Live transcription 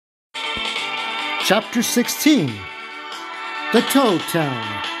Chapter 16, The Toad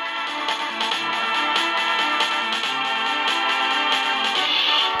Town.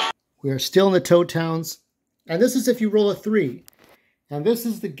 We are still in the Toad Towns, and this is if you roll a 3. And this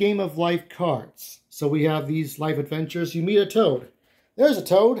is the Game of Life cards. So we have these life adventures. You meet a toad. There's a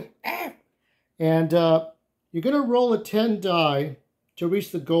toad. And you're going to roll a 10 die to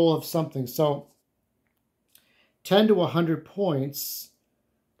reach the goal of something. So 10 to 100 points.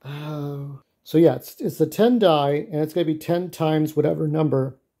 So yeah, it's the 10 die, and it's going to be 10 times whatever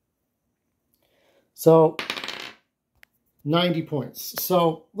number. So 90 points.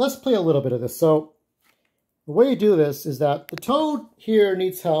 So let's play a little bit of this. So the way you do this is that the toad here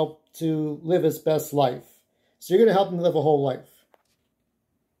needs help to live his best life. So you're going to help him live a whole life.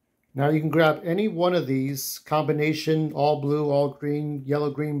 Now you can grab any one of these, combination, all blue, all green, yellow,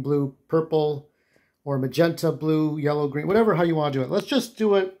 green, blue, purple, or magenta, blue, yellow, green, whatever, how you want to do it. Let's just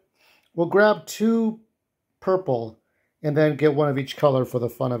do it. We'll grab 2 purple and then get one of each color for the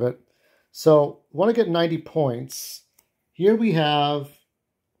fun of it. So I want to get 90 points. Here we have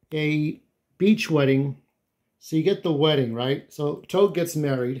a beach wedding. So you get the wedding, right? So Toad gets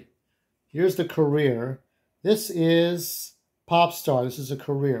married. Here's the career. This is pop star. This is a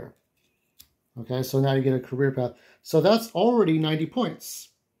career. Okay, so now you get a career path. So that's already 90 points.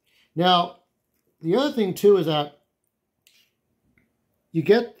 Now, the other thing too is that you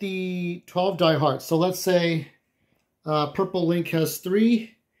get the 12 die hearts. So let's say Purple Link has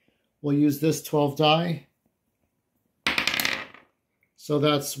 3. We'll use this 12 die. So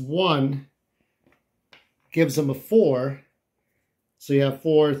that's 1. Gives them a 4. So you have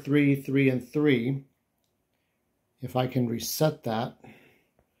 4, 3, 3, and 3. If I can reset that.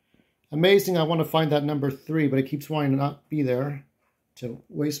 Amazing, I want to find that number 3, but it keeps wanting to not be there to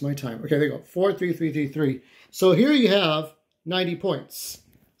waste my time. Okay, there you go. 4, 3, 3, 3, 3. So here you have 90 points.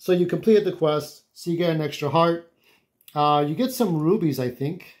 So you completed the quest, so you get an extra heart. You get some rubies, I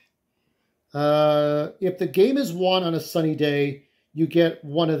think. If the game is won on a sunny day, you get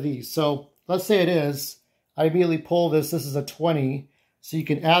one of these. So let's say it is. I immediately pull this. This is a 20. So you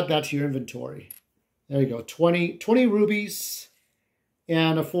can add that to your inventory. There you go. 20 rubies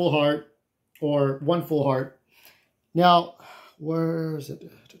and a full heart, or 1 full heart. Now, where is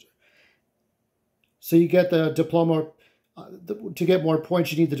it? So you get the diploma. To get more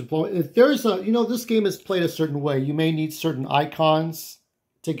points, you need the diploma. If there's a, this game is played a certain way. You may need certain icons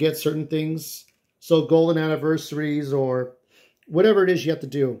to get certain things. So golden anniversaries or whatever it is you have to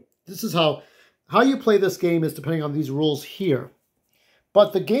do. This is how you play this game is depending on these rules here.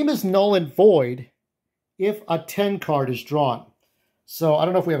 But the game is null and void if a 10 card is drawn. So I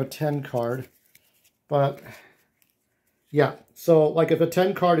don't know if we have a 10 card, but yeah. So like if a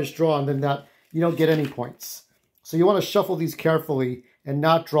 10 card is drawn, then that you don't get any points. So you want to shuffle these carefully and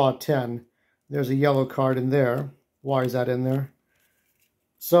not draw a 10. There's a yellow card in there. Why is that in there?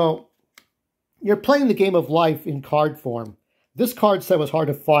 So you're playing the game of life in card form. This card set was hard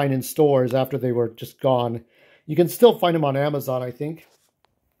to find in stores after they were just gone. You can still find them on Amazon, I think.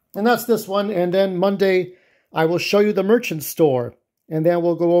 And that's this one. And then Monday, I will show you the merchant store. And then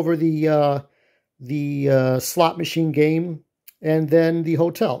we'll go over the slot machine game and then the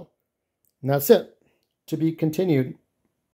hotel. And that's it. To be continued.